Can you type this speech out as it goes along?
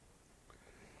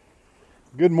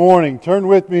Good morning. Turn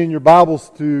with me in your Bibles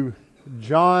to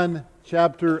John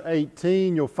chapter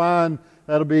 18. You'll find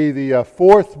that'll be the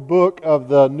fourth book of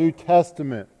the New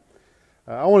Testament.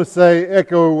 I want to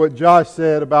echo what Josh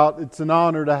said about it's an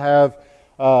honor to have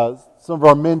some of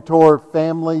our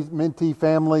mentee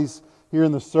families here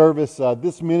in the service.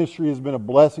 This ministry has been a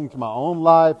blessing to my own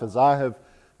life as I have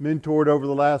mentored over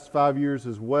the last 5 years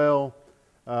as well.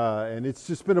 And it's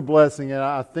just been a blessing, and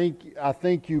I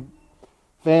thank you,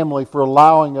 family, for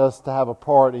allowing us to have a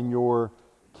part in your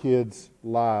kids'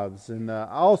 lives. And I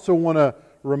also want to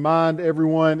remind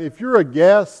everyone, if you're a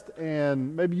guest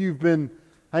and maybe you've been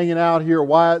hanging out here at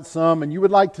Wyatt some and you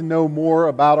would like to know more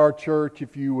about our church,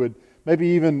 if you would maybe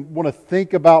even want to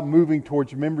think about moving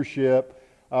towards membership,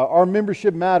 our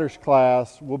Membership Matters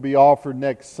class will be offered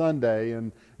next Sunday.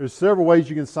 And there's several ways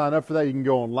you can sign up for that. You can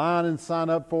go online and sign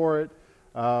up for it.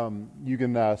 You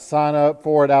can sign up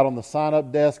for it out on the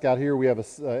sign-up desk out here. We have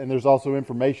and there's also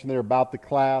information there about the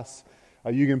class.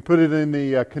 You can put it in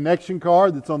the connection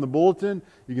card that's on the bulletin.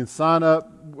 You can sign up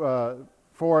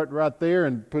for it right there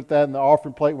and put that in the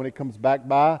offering plate when it comes back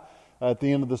by at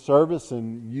the end of the service,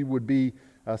 and you would be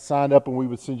signed up, and we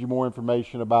would send you more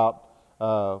information about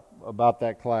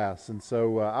that class. And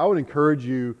so I would encourage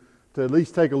you to at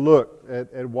least take a look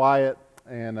at Wyatt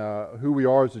and who we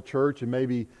are as a church, and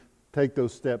maybe take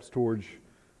those steps towards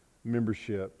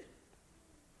membership.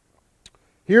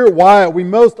 Here at Wyatt, we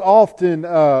most often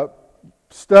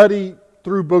study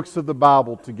through books of the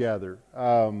Bible together.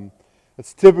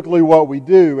 It's typically what we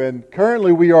do, and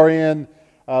currently we are in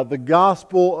the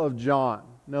Gospel of John.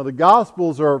 Now, the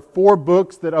Gospels are 4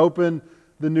 books that open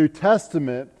the New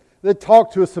Testament that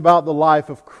talk to us about the life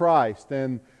of Christ,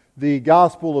 and the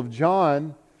Gospel of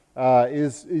John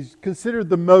is considered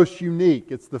the most unique.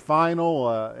 It's the final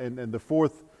and the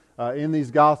fourth in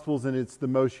these Gospels, and it's the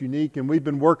most unique. And we've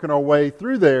been working our way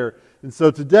through there. And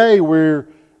so today we're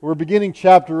beginning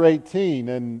chapter 18,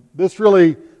 and this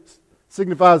really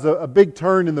signifies a big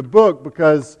turn in the book,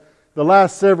 because the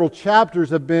last several chapters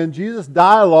have been Jesus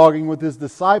dialoguing with His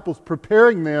disciples,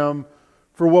 preparing them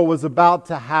for what was about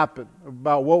to happen,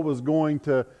 about what was going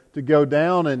to go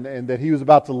down, and that He was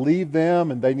about to leave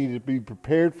them, and they needed to be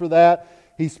prepared for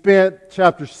that. He spent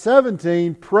chapter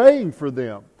 17 praying for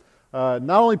them. Not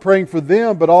only praying for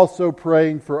them, but also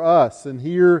praying for us. And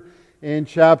here in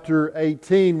chapter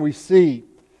 18, we see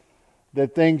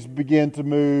that things begin to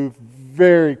move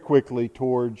very quickly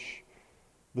towards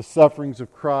the sufferings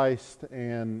of Christ,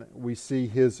 and we see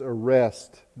His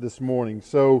arrest this morning.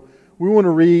 So we want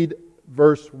to read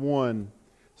verse 1.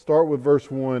 Start with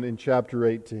verse 1 in chapter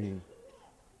 18.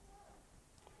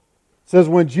 It says,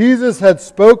 "When Jesus had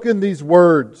spoken these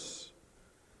words,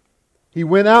 He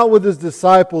went out with His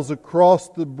disciples across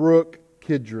the brook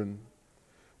Kidron,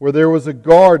 where there was a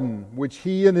garden which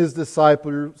He and His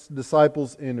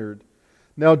disciples entered.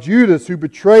 Now Judas, who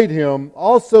betrayed Him,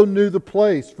 also knew the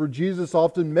place, for Jesus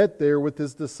often met there with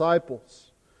His disciples.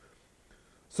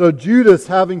 So Judas,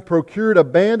 having procured a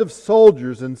band of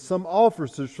soldiers and some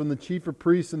officers from the chief of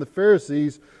priests and the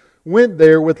Pharisees, went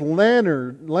there with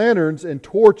lanterns and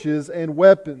torches and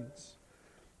weapons.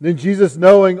 Then Jesus,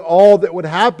 knowing all that would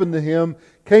happen to Him,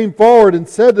 came forward and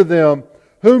said to them,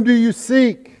 'Whom do you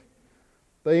seek?'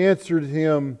 They answered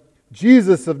Him,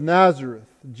 'Jesus of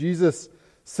Nazareth.' Jesus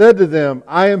said to them,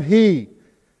 'I am He.'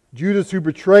 Judas, who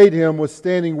betrayed Him, was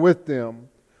standing with them.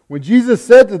 When Jesus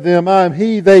said to them, 'I am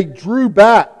He,' they drew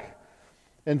back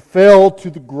and fell to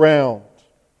the ground.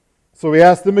 So He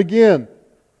asked them again,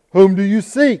 'Whom do you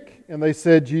seek?' And they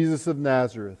said, 'Jesus of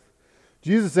Nazareth.'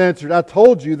 Jesus answered, 'I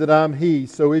told you that I am He.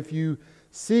 So if you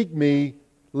seek Me,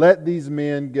 let these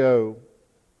men go.'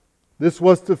 This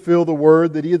was to fulfill the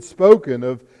word that He had spoken,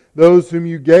 'Of those whom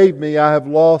you gave Me, I have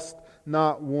lost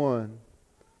not one.'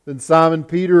 Then Simon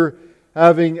Peter,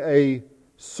 having a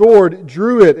sword,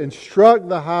 drew it and struck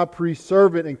the high priest's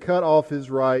servant and cut off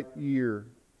his right ear.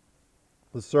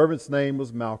 The servant's name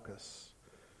was Malchus.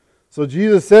 So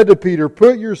Jesus said to Peter,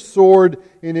 'Put your sword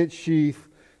in its sheath.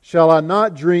 Shall I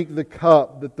not drink the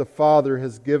cup that the Father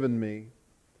has given Me?'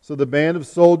 So the band of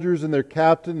soldiers and their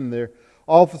captain and their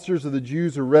officers of the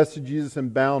Jews arrested Jesus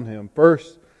and bound Him.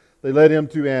 First, they led Him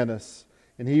to Annas,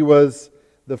 and he was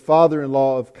the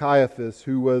father-in-law of Caiaphas,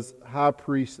 who was high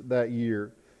priest that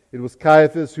year. It was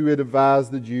Caiaphas who had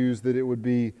advised the Jews that it would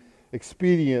be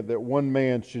expedient that one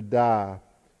man should die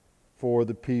for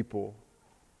the people."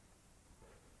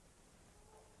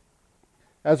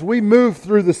 As we move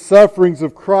through the sufferings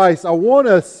of Christ, I want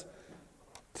us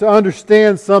to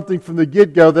understand something from the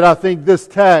get-go that I think this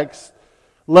text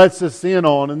lets us in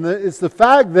on. And it's the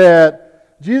fact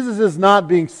that Jesus is not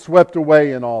being swept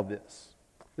away in all this.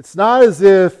 It's not as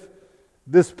if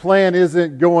this plan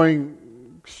isn't going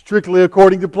strictly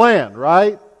according to plan,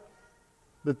 right?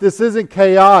 That this isn't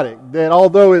chaotic. That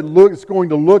although it's going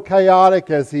to look chaotic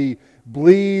as he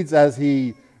bleeds, as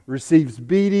he receives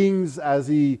beatings, as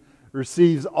he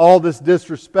receives all this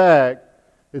disrespect,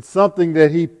 it's something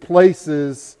that he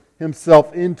places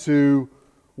himself into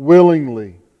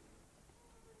willingly.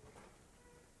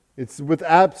 It's with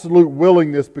absolute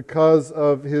willingness because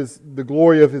of the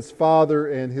glory of his Father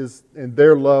and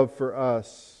their love for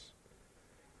us.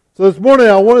 So this morning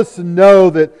I want us to know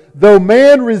that though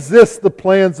man resists the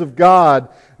plans of God,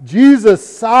 Jesus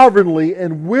sovereignly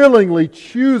and willingly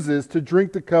chooses to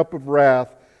drink the cup of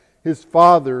wrath his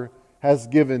Father has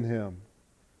given him.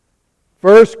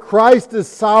 First, Christ is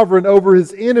sovereign over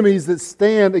his enemies that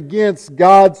stand against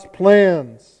God's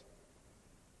plans.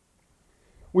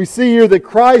 We see here that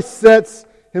Christ sets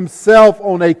himself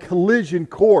on a collision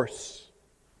course.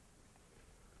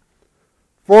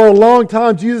 For a long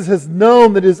time, Jesus has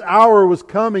known that his hour was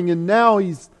coming, and now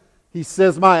he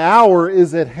says, my hour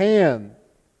is at hand.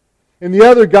 In the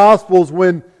other Gospels,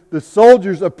 when the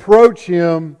soldiers approach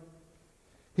him,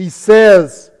 he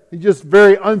says, he's just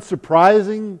very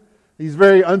unsurprising. He's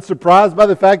very unsurprised by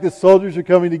the fact that soldiers are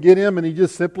coming to get him, and he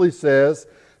just simply says,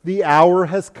 the hour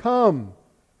has come.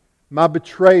 My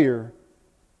betrayer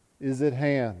is at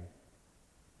hand.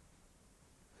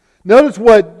 Notice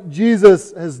what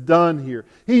Jesus has done here.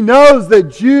 He knows that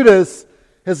Judas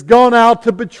has gone out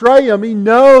to betray him. He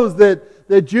knows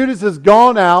that Judas has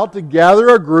gone out to gather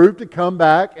a group to come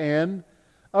back and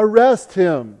arrest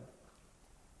him.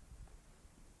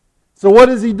 So what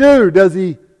does he do? Does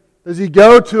he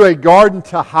go to a garden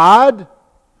to hide? Does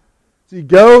he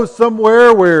go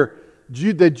somewhere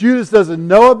that Judas doesn't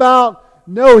know about?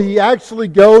 No, he actually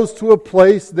goes to a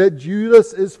place that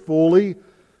Judas is fully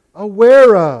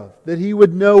aware of, that he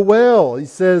would know well. He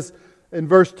says in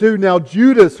verse 2, now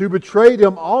Judas, who betrayed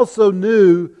him, also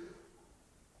knew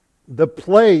the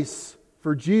place,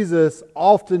 for Jesus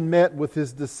often met with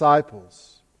his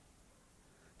disciples.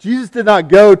 Jesus did not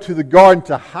go to the garden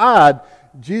to hide.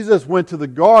 Jesus went to the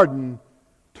garden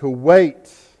to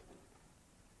wait.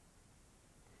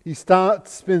 He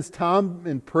spends time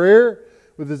in prayer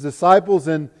with his disciples,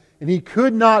 and he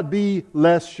could not be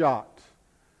less shocked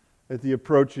at the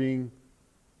approaching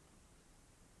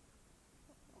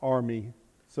army,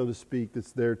 so to speak,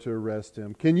 that's there to arrest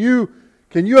him. Can you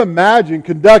imagine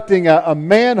conducting a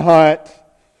manhunt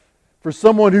for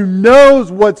someone who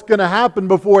knows what's going to happen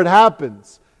before it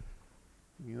happens?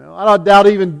 You know, I don't doubt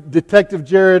even Detective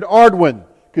Jared Ardwin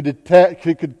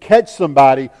could catch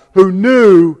somebody who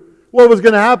knew what was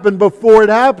going to happen before it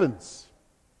happens.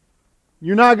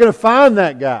 You're not going to find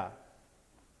that guy.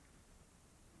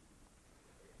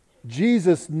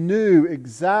 Jesus knew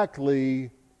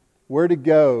exactly where to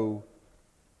go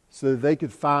so that they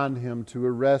could find him to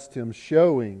arrest him,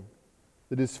 showing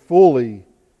that it's fully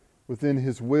within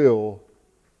his will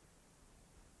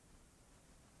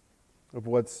of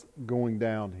what's going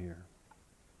down here.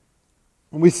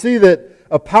 And we see that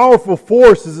a powerful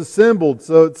force is assembled.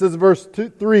 So it says in verse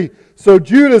 3, so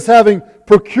Judas, having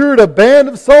procured a band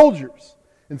of soldiers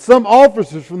and some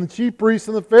officers from the chief priests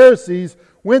and the Pharisees,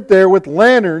 went there with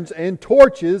lanterns and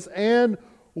torches and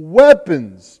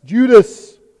weapons.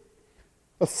 Judas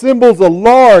assembles a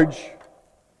large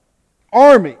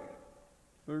army,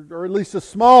 or at least a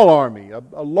small army,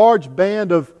 a large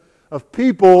band of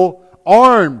people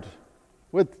armed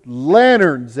with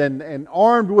lanterns and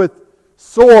armed with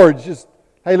swords. Just,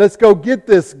 hey, let's go get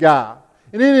this guy.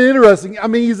 And isn't it interesting? I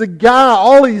mean, he's a guy,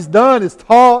 all he's done is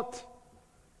taught.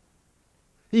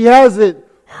 He hasn't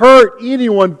hurt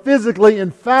anyone physically.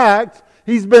 In fact,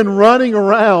 he's been running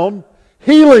around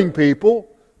healing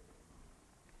people.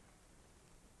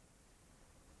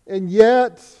 And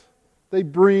yet, they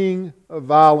bring a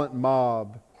violent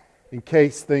mob in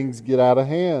case things get out of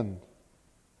hand.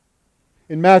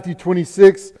 In Matthew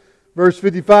 26, verse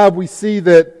 55, we see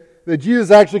that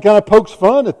Jesus actually kind of pokes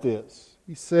fun at this.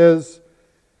 He says,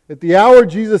 at that hour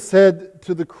Jesus said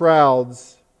to the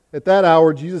crowds,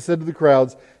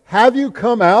 have you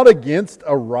come out against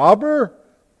a robber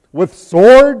with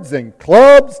swords and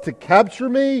clubs to capture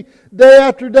me? Day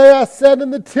after day I sat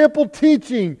in the temple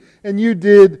teaching, and you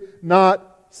did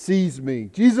not seize me.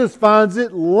 Jesus finds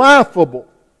it laughable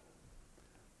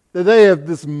that they have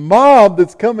this mob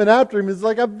that's coming after him. It's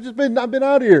like, I've been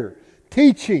out here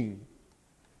teaching,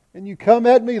 and you come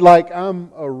at me like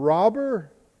I'm a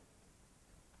robber?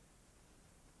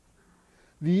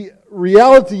 The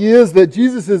reality is that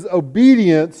Jesus'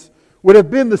 obedience would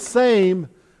have been the same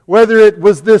whether it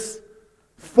was this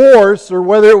force or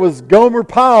whether it was Gomer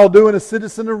Pyle doing a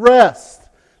citizen arrest.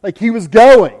 Like, he was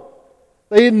going.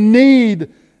 They didn't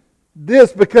need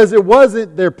this because it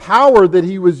wasn't their power that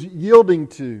he was yielding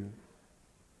to.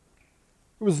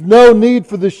 There was no need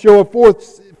for this show of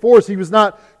force. He was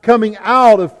not coming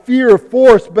out of fear of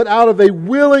force, but out of a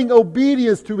willing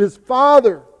obedience to his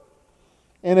Father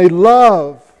and a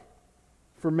love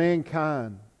for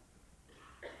mankind.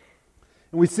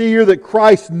 And we see here that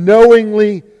Christ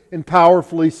knowingly and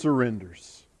powerfully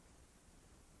surrenders.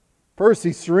 First,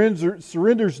 he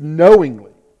surrenders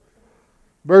knowingly.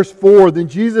 Verse 4, then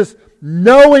Jesus,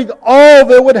 knowing all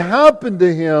that would happen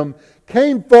to him,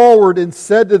 came forward and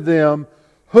said to them,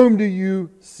 whom do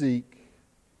you seek?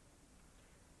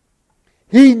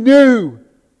 He knew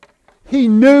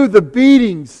the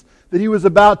beatings that he was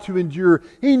about to endure.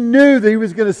 He knew that he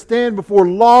was going to stand before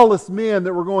lawless men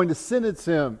that were going to sentence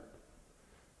him.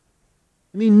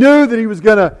 And he knew that he was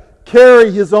going to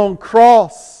carry his own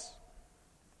cross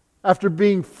after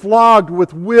being flogged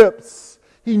with whips.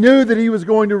 He knew that he was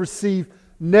going to receive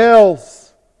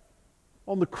nails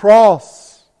on the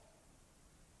cross.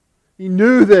 He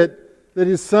knew that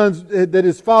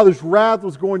his Father's wrath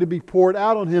was going to be poured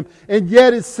out on him. And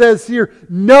yet it says here,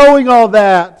 knowing all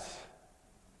that,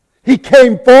 he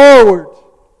came forward.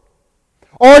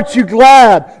 Aren't you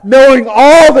glad? Knowing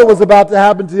all that was about to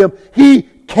happen to him, he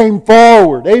came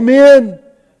forward. Amen?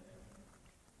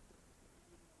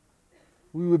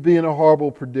 We would be in a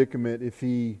horrible predicament if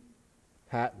he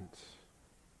hadn't.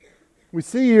 We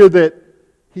see here that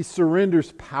he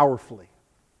surrenders powerfully.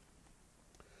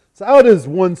 So how does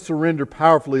one surrender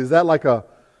powerfully? Is that like a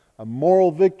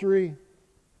moral victory?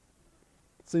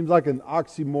 It seems like an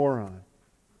oxymoron.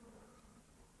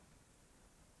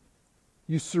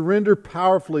 You surrender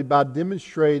powerfully by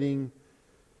demonstrating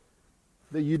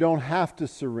that you don't have to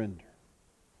surrender.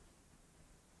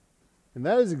 And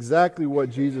that is exactly what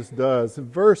Jesus does. In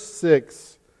verse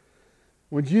 6,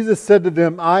 when Jesus said to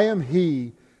them, I am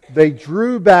He, they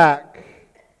drew back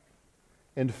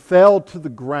and fell to the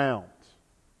ground.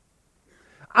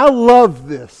 I love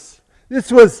this.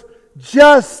 This was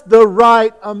just the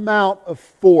right amount of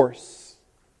force.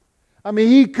 I mean,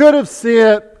 He could have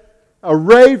sent a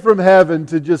ray from heaven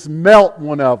to just melt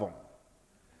one of them.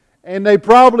 And they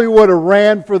probably would have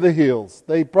ran for the hills.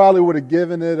 They probably would have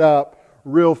given it up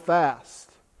real fast.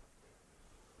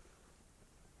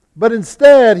 But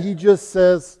instead, He just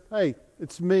says, hey,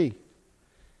 it's me.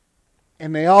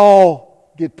 And they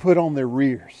all get put on their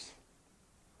rears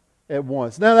at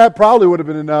once. Now, that probably would have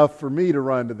been enough for me to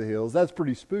run to the hills. That's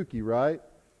pretty spooky, right?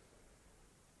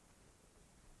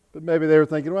 But maybe they were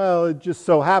thinking, well, it just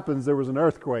so happens there was an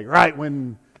earthquake, right?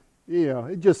 When,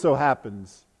 it just so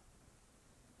happens.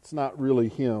 It's not really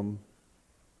Him.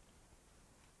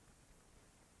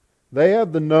 They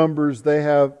have the numbers, they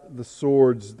have the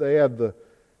swords, they have the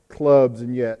clubs,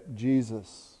 and yet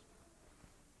Jesus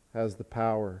has the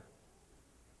power.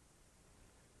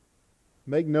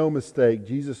 Make no mistake,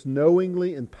 Jesus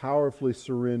knowingly and powerfully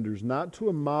surrenders, not to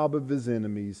a mob of His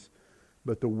enemies,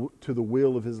 but to the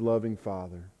will of His loving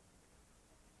Father.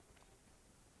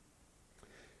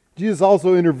 Jesus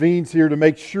also intervenes here to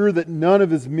make sure that none of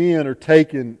His men are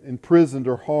taken, imprisoned,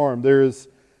 or harmed. There is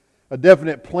a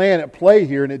definite plan at play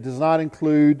here, and it does not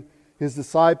include His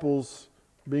disciples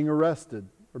being arrested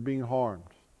or being harmed.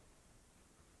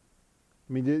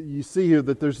 I mean, you see here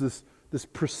that there's this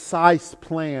precise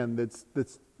plan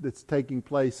that's taking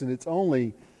place, and it's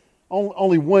only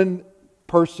one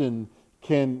person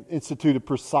can institute a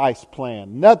precise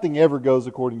plan. Nothing ever goes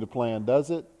according to plan,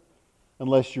 does it?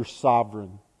 Unless you're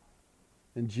sovereign.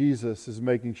 And Jesus is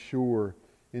making sure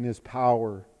in His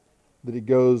power that it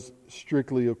goes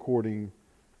strictly according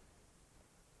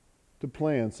to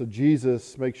plan. So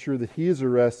Jesus makes sure that He is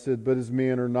arrested, but His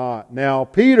men are not. Now,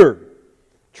 Peter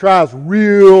tries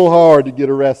real hard to get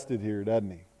arrested here,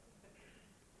 doesn't he?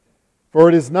 For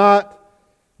it is not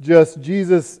just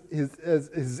Jesus,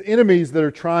 his enemies that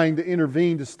are trying to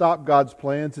intervene to stop God's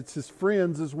plans. It's His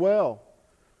friends as well.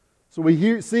 So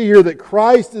we see here that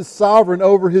Christ is sovereign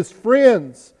over His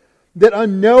friends that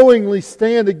unknowingly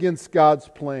stand against God's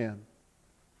plan.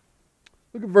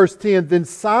 Look at verse 10. Then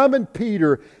Simon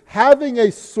Peter, having a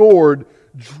sword,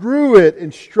 drew it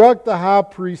and struck the high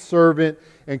priest's servant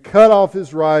and cut off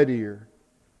his right ear.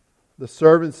 The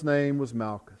servant's name was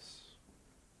Malchus.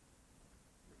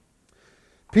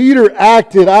 Peter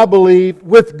acted, I believe,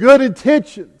 with good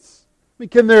intentions. I mean,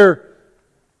 can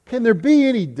there be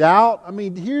any doubt? I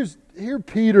mean, here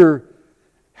Peter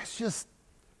has just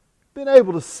been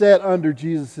able to sit under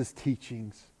Jesus'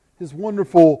 teachings, His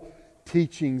wonderful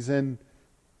teachings, and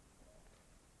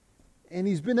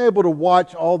he's been able to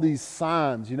watch all these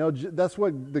signs. That's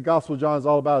what the Gospel of John is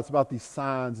all about. It's about these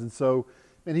signs. And so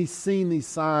And he's seen these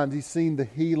signs. He's seen the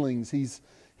healings. He's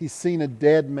seen a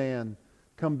dead man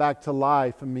come back to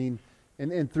life. I mean,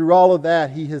 and through all of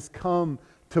that, he has come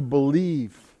to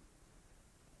believe,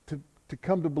 to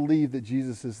come to believe that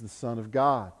Jesus is the Son of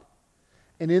God.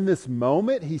 And in this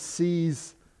moment, he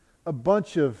sees a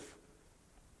bunch of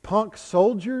punk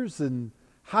soldiers and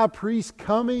high priests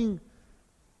coming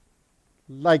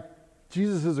like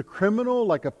Jesus is a criminal,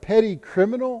 like a petty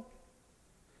criminal.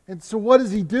 And so what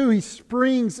does he do? He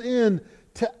springs in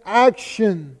to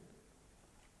action.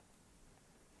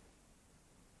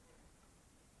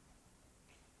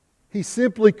 He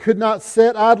simply could not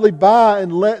sit idly by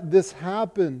and let this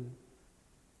happen.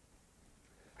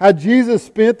 Had Jesus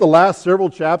spent the last several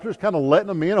chapters kind of letting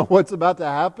them in on what's about to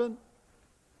happen?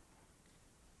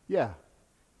 Yeah.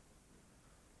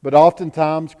 But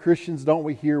oftentimes, Christians, don't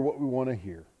we hear what we want to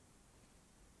hear?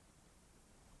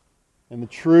 And the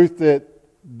truth that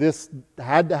this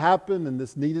had to happen and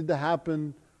this needed to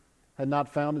happen had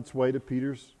not found its way to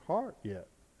Peter's heart yet.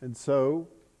 And so,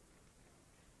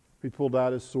 he pulled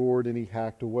out his sword and he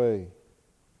hacked away.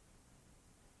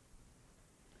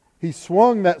 He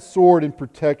swung that sword in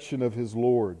protection of his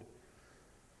Lord.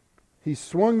 He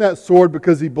swung that sword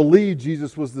because he believed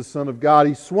Jesus was the Son of God.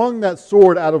 He swung that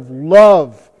sword out of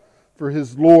love for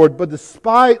his Lord. But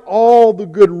despite all the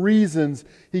good reasons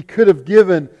he could have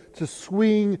given to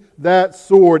swing that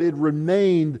sword, it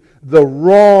remained the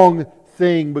wrong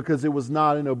thing because it was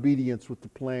not in obedience with the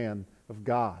plan of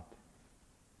God.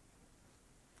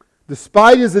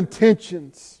 Despite his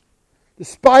intentions,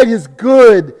 despite his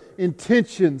good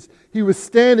intentions, he was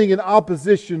standing in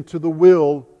opposition to the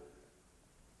will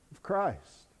of Christ.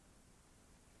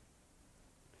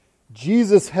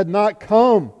 Jesus had not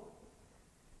come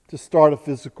to start a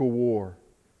physical war,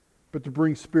 but to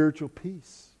bring spiritual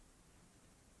peace.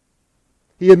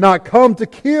 He had not come to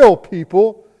kill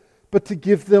people, but to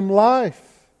give them life.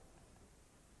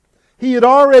 He had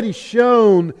already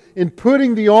shown in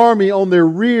putting the army on their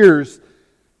rears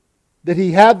that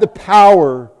he had the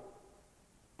power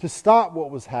to stop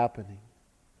what was happening.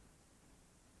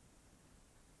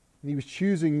 And he was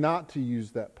choosing not to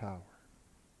use that power.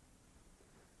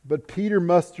 But Peter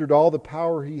mustered all the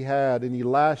power he had and he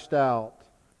lashed out.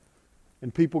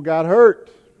 And people got hurt.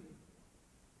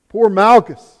 Poor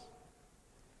Malchus.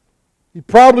 He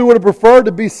probably would have preferred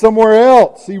to be somewhere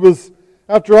else. He was,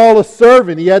 after all, a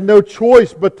servant. He had no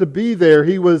choice but to be there.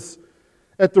 He was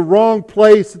at the wrong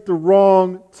place at the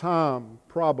wrong time,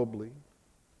 probably.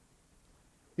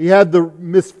 He had the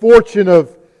misfortune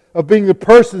of being the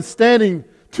person standing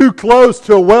too close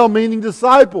to a well-meaning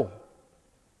disciple.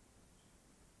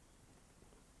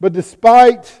 But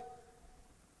despite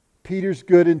Peter's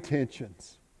good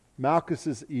intentions,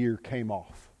 Malchus's ear came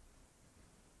off.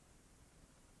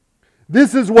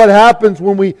 This is what happens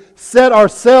when we set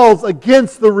ourselves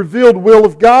against the revealed will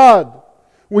of God.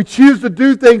 We choose to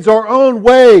do things our own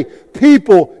way.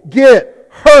 People get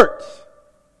hurt.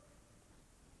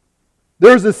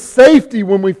 There's a safety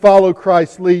when we follow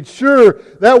Christ's lead. Sure,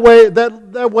 that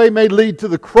way may lead to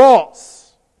the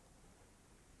cross,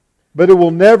 but it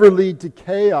will never lead to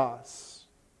chaos.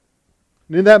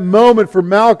 And in that moment for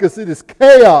Malchus, it is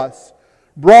chaos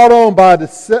brought on by a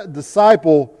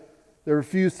disciple that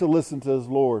refused to listen to his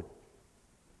Lord.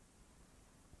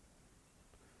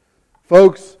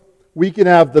 Folks, we can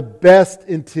have the best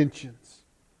intentions,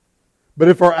 but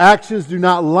if our actions do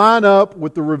not line up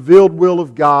with the revealed will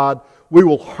of God, we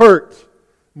will hurt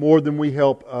more than we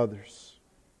help others.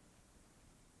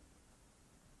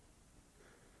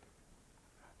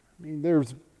 I mean,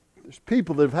 there's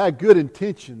people that have had good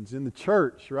intentions in the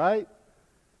church, right?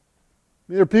 I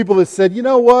mean, there are people that said, you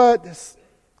know what?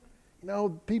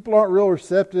 People aren't real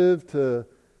receptive to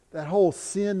that whole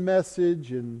sin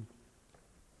message and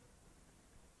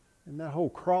that whole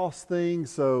cross thing.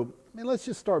 So, let's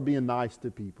just start being nice to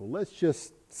people. Let's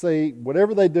just say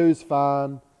whatever they do is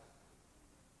fine.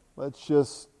 Let's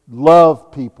just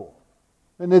love people.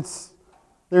 And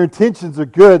their intentions are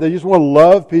good. They just want to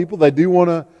love people. They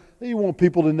want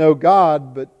people to know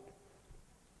God, but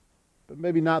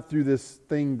maybe not through this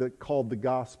thing called the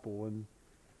gospel. And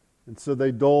so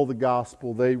they dull the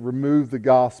gospel, they remove the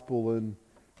gospel, and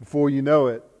before you know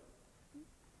it,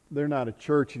 they're not a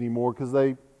church anymore because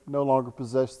they no longer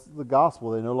possess the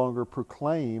gospel. They no longer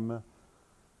proclaim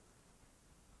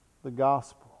the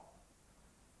gospel.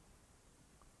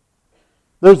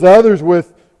 There's others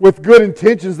with good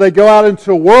intentions. They go out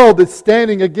into a world that's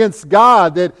standing against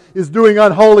God, that is doing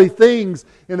unholy things,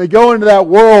 and they go into that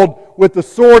world with the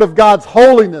sword of God's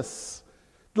holiness,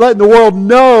 letting the world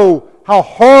know how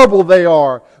horrible they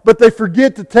are, but they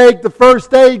forget to take the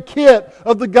first aid kit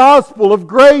of the gospel, of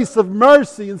grace, of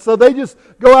mercy. And so they just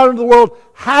go out into the world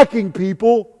hacking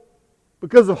people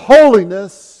because of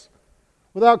holiness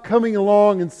without coming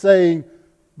along and saying,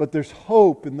 but there's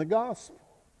hope in the gospel.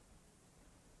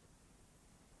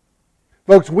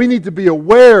 Folks, we need to be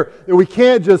aware that we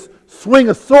can't just swing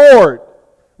a sword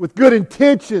with good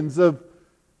intentions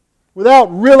without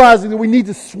realizing that we need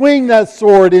to swing that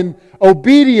sword in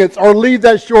obedience or leave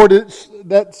that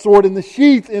sword in the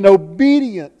sheath in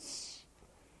obedience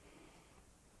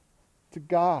to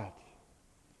God.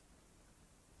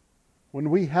 When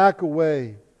we hack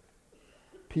away,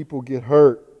 people get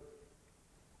hurt.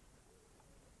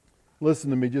 Listen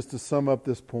to me just to sum up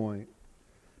this point.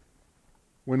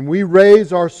 When we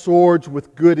raise our swords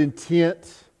with good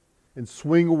intent and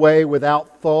swing away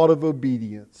without thought of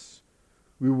obedience,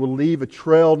 we will leave a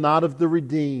trail not of the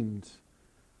redeemed,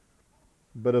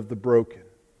 but of the broken.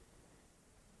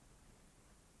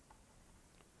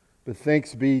 But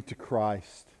thanks be to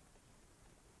Christ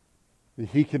that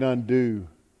He can undo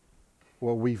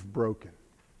what we've broken.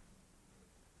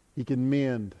 He can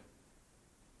mend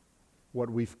what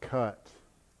we've cut.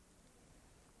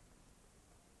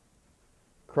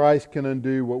 Christ can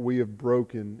undo what we have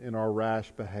broken in our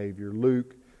rash behavior.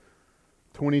 Luke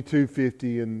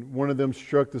 22:50, and one of them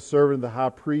struck the servant of the high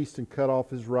priest and cut off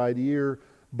his right ear.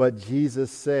 But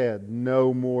Jesus said,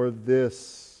 "No more of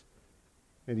this."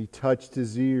 And He touched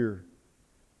his ear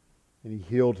and He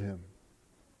healed him.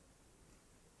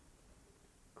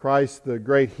 Christ, the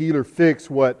great healer, fixed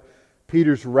what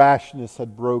Peter's rashness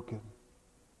had broken.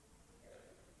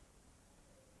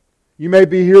 You may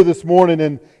be here this morning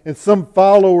and some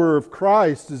follower of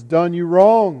Christ has done you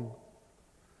wrong.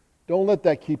 Don't let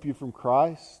that keep you from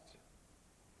Christ.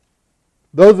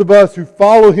 Those of us who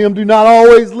follow Him do not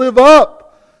always live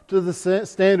up to the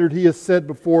standard He has set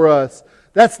before us.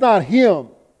 That's not Him.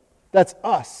 That's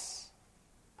us.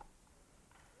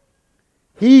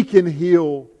 He can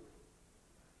heal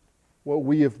what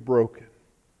we have broken.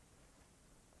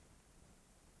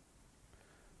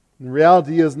 And the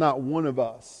reality is not one of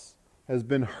us has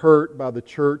been hurt by the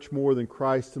church more than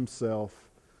Christ Himself.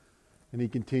 And He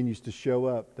continues to show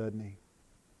up, doesn't He?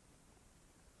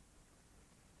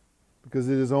 Because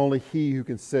it is only He who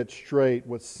can set straight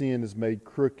what sin has made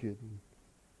crooked.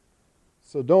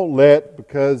 So don't let,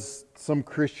 because some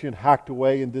Christian hacked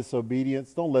away in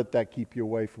disobedience, don't let that keep you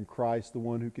away from Christ, the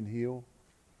one who can heal.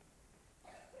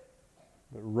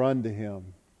 But run to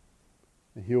Him,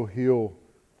 and He'll heal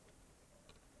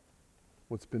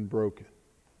what's been broken.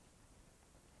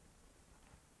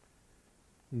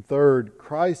 And third,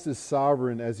 Christ is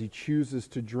sovereign as He chooses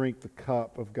to drink the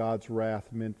cup of God's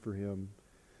wrath meant for Him.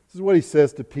 This is what He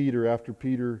says to Peter after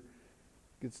Peter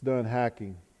gets done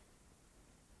hacking.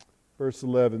 Verse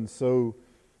 11, so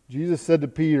Jesus said to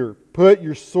Peter, "Put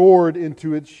your sword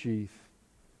into its sheath.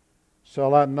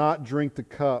 Shall I not drink the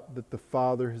cup that the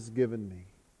Father has given me?"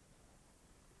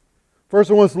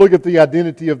 First, I want us to look at the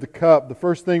identity of the cup. The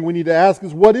first thing we need to ask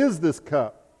is, what is this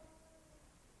cup?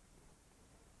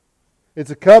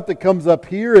 It's a cup that comes up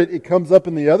here. It comes up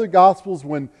in the other Gospels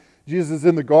when Jesus is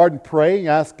in the garden praying,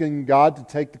 asking God to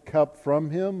take the cup from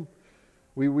Him.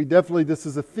 We definitely, this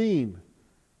is a theme.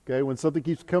 Okay, when something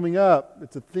keeps coming up,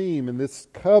 it's a theme. And this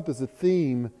cup is a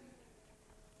theme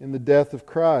in the death of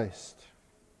Christ.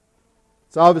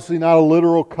 It's obviously not a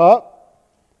literal cup.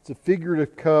 It's a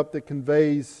figurative cup that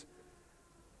conveys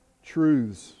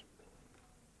truths.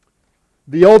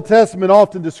 The Old Testament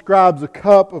often describes a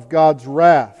cup of God's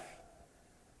wrath.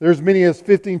 There's many as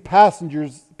 15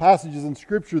 passages in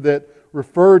Scripture that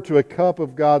refer to a cup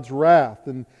of God's wrath.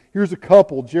 And here's a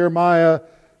couple. Jeremiah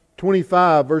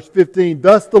 25, verse 15.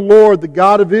 "Thus the Lord, the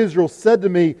God of Israel, said to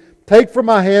me, Take from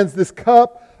my hands this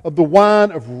cup of the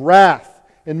wine of wrath,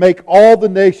 and make all the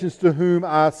nations to whom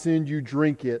I send you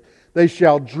drink it. They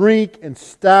shall drink and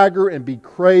stagger and be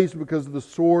crazed because of the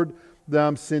sword that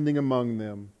I'm sending among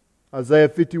them." Isaiah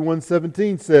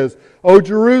 51:17 says, "O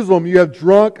Jerusalem, you have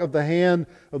drunk of the hand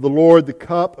of the Lord the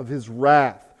cup of His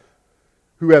wrath,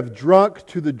 who have drunk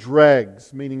to the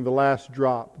dregs," meaning the last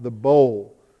drop, the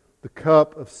bowl, the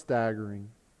cup of staggering.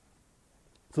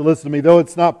 So listen to me, though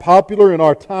it's not popular in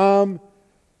our time,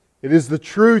 it is the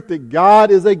truth that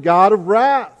God is a God of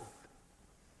wrath,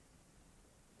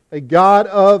 a God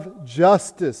of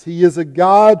justice. He is a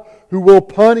God who will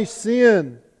punish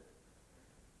sin.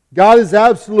 God is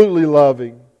absolutely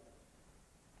loving. And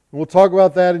we'll talk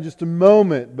about that in just a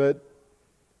moment. But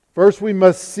first we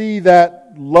must see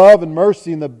that love and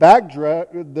mercy in the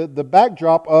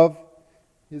backdrop of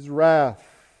His wrath.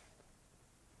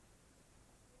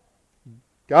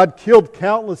 God killed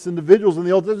countless individuals in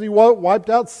the Old Testament. He wiped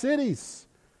out cities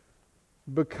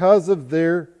because of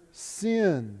their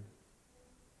sin.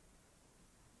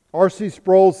 R.C.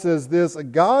 Sproul says this: a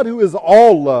God who is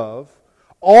all love,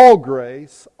 all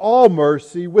grace, all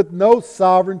mercy, with no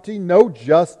sovereignty, no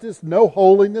justice, no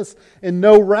holiness, and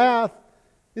no wrath,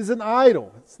 is an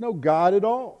idol. It's no God at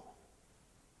all.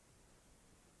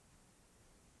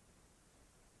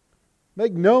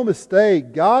 Make no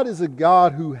mistake, God is a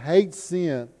God who hates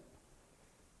sin.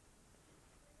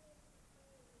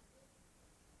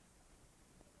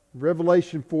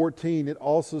 Revelation 14, it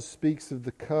also speaks of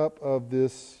the cup of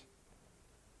this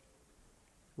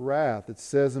wrath. It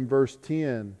says in verse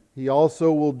 10, He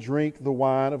also will drink the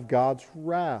wine of God's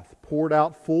wrath, poured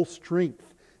out full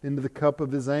strength into the cup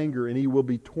of His anger, and he will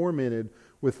be tormented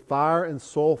with fire and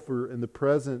sulfur in the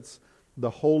presence of the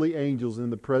holy angels, in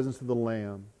the presence of the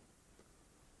Lamb.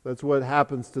 That's what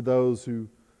happens to those who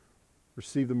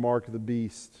receive the mark of the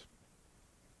beast.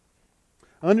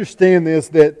 Understand this,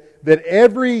 that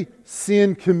every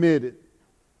sin committed,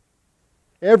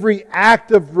 every act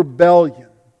of rebellion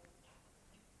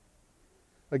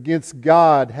against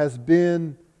God there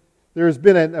has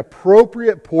been an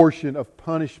appropriate portion of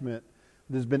punishment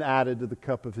that has been added to the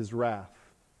cup of His wrath.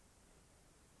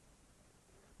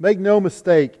 Make no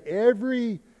mistake,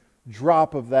 every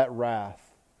drop of that wrath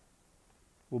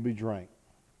will be drank.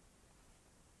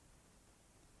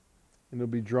 And it'll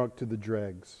be drunk to the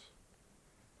dregs.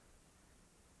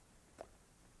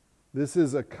 This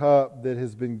is a cup that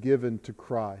has been given to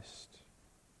Christ.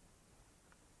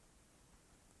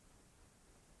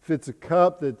 If it's a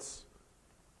cup it's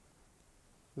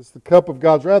the cup of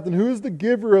God's wrath, then who is the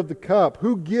giver of the cup?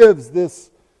 Who gives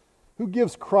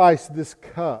Christ this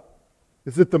cup?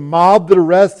 Is it the mob that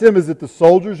arrests Him? Is it the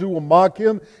soldiers who will mock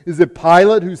Him? Is it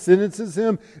Pilate who sentences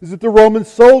Him? Is it the Roman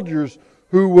soldiers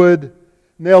who would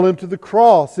nail Him to the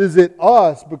cross? Is it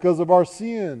us because of our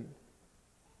sin?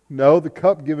 No, the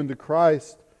cup given to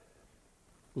Christ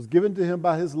was given to Him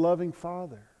by His loving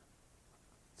Father.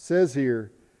 It says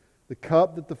here, the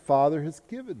cup that the Father has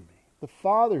given me. The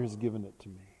Father has given it to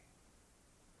me.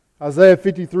 Isaiah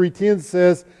 53:10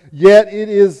 says, Yet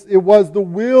it was the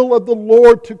will of the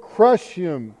Lord to crush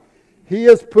him. He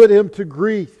has put him to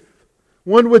grief.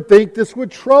 One would think this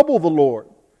would trouble the Lord.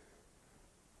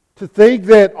 To think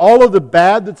that all of the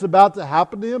bad that's about to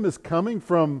happen to him is coming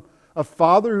from a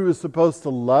Father who is supposed to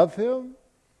love him.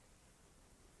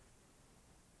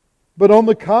 But on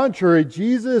the contrary,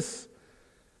 Jesus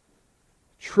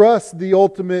trusts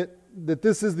that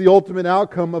this is the ultimate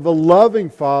outcome of a loving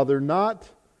Father, not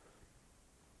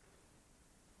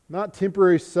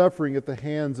temporary suffering at the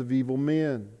hands of evil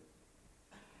men.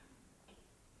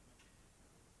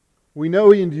 We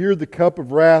know He endured the cup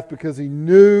of wrath because He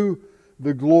knew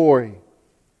the glory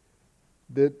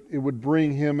that it would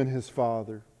bring Him and His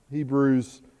Father.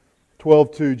 Hebrews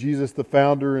 12:2, Jesus the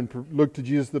founder, and look to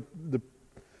Jesus the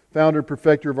founder and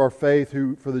perfecter of our faith,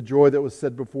 who for the joy that was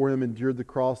set before Him endured the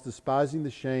cross, despising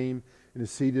the shame, and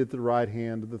is seated at the right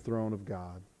hand of the throne of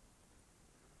God.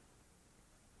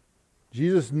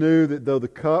 Jesus knew that though the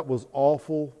cup was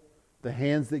awful, the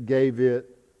hands that gave it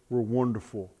were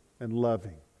wonderful and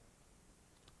loving.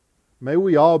 May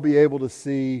we all be able to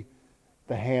see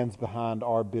the hands behind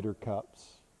our bitter cups.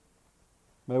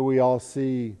 May we all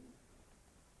see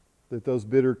that those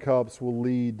bitter cups will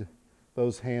lead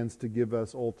those hands to give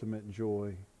us ultimate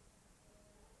joy.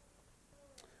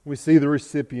 We see the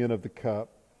recipient of the cup.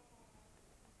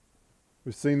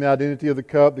 We've seen the identity of the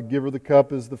cup. The giver of the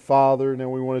cup is the Father. Now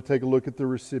we want to take a look at the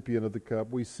recipient of the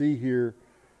cup. We see here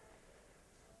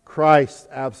Christ's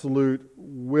absolute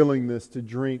willingness to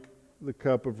drink the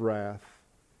cup of wrath.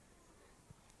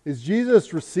 Is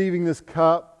Jesus receiving this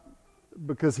cup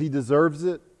because He deserves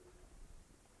it?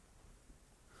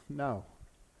 No.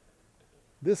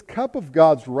 This cup of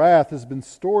God's wrath has been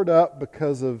stored up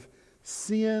because of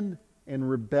sin and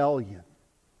rebellion.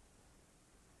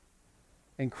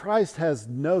 And Christ has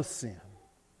no sin.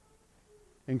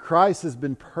 And Christ has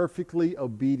been perfectly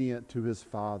obedient to His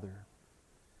Father.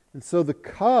 And so the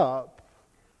cup,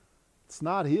 it's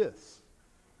not His.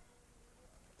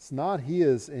 It's not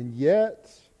His, and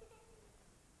yet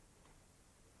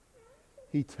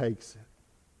He takes it.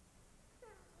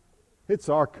 It's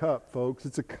our cup, folks.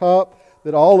 It's a cup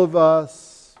that all of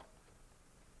us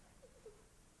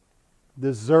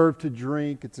deserve to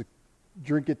drink.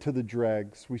 Drink it to the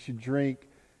dregs. We should drink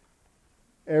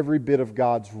every bit of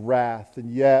God's wrath,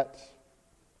 and yet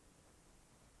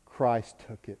Christ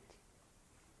took it.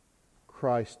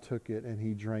 Christ took it, and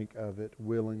He drank of it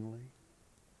willingly.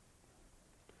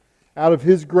 Out of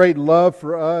His great love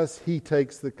for us, He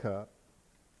takes the cup.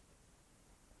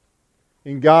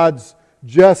 In God's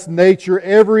just nature,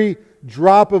 every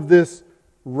drop of this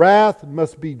wrath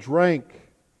must be drank.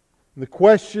 And the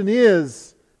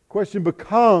question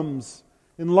becomes,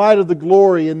 in light of the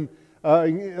glory and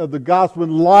of the gospel,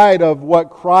 in light of what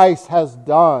Christ has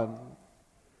done,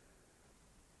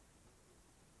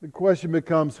 the question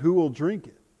becomes, who will drink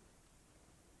it?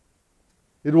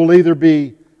 It will either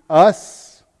be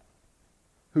us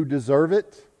who deserve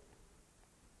it,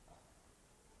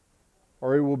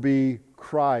 or it will be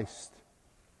Christ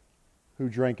who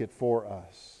drank it for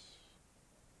us.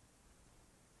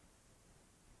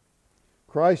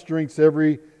 Christ drinks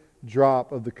every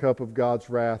drop of the cup of God's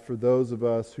wrath for those of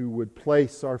us who would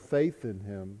place our faith in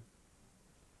Him.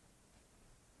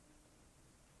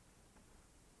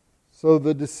 So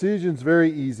the decision's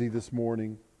very easy this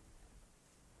morning.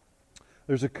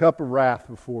 There's a cup of wrath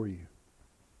before you.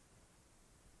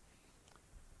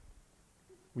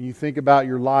 When you think about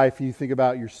your life, and you think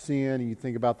about your sin, and you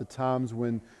think about the times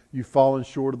when you've fallen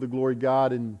short of the glory of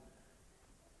God, and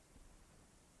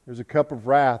there's a cup of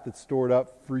wrath that's stored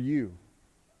up for you.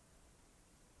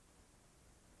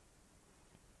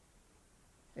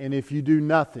 And if you do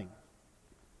nothing,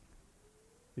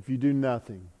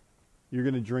 you're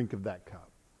going to drink of that cup.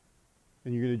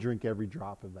 And you're going to drink every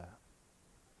drop of that.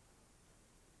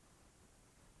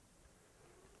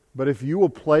 But if you will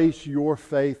place your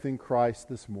faith in Christ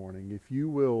this morning, if you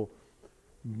will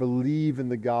believe in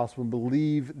the gospel and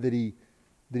believe that He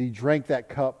drank that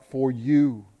cup for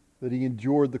you, that He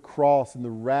endured the cross and the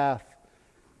wrath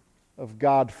of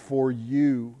God for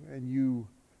you, and you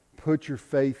put your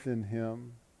faith in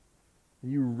Him, and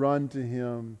you run to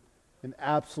Him in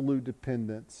absolute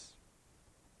dependence,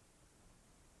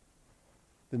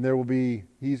 then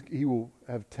He will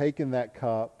have taken that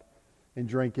cup and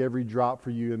drank every drop for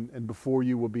you, and before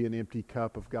you will be an empty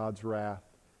cup of God's wrath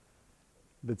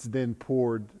that's then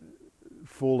poured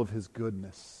full of His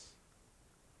goodness.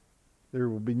 There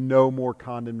will be no more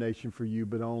condemnation for you,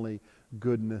 but only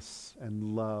goodness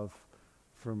and love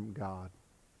from God.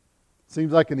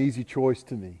 Seems like an easy choice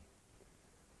to me.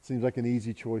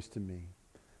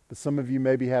 But some of you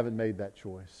maybe haven't made that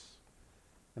choice.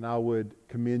 And I would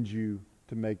commend you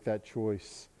to make that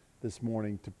choice this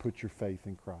morning, to put your faith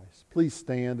in Christ. Please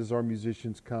stand as our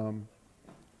musicians come.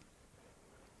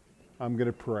 I'm going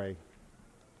to pray.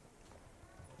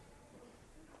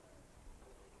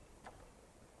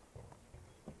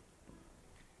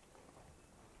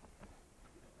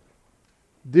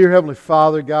 Dear Heavenly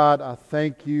Father, God, I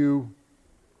thank You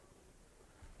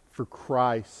for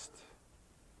Christ.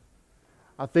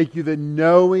 I thank You that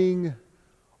knowing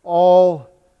all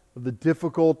of the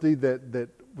difficulty that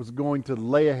was going to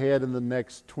lay ahead in the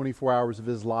next 24 hours of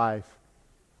His life,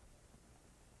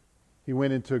 He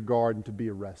went into a garden to be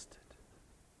arrested.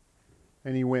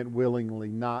 And He went willingly,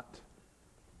 not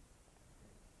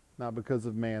because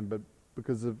of man, but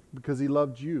because He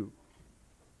loved You.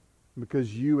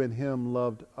 Because You and Him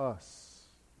loved us.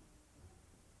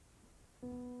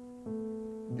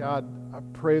 God, I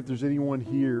pray if there's anyone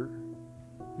here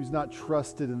who's not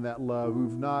trusted in that love,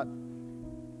 who've not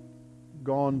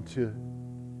gone to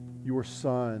Your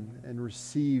Son and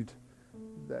received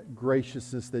that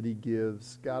graciousness that He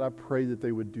gives, God, I pray that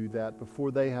they would do that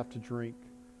before they have to drink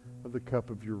of the cup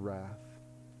of Your wrath.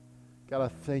 God, I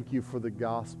thank You for the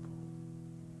gospel.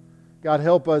 God,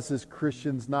 help us as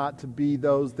Christians not to be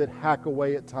those that hack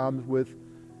away at times with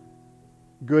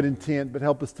good intent, but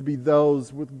help us to be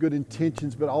those with good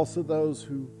intentions, but also those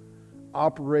who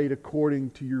operate according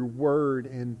to Your word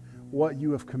and what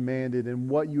You have commanded and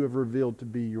what You have revealed to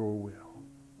be Your will.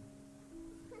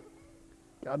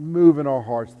 God, move in our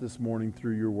hearts this morning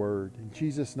through Your word. In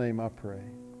Jesus' name I pray.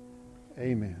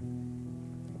 Amen.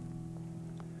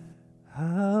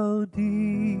 How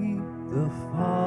deep the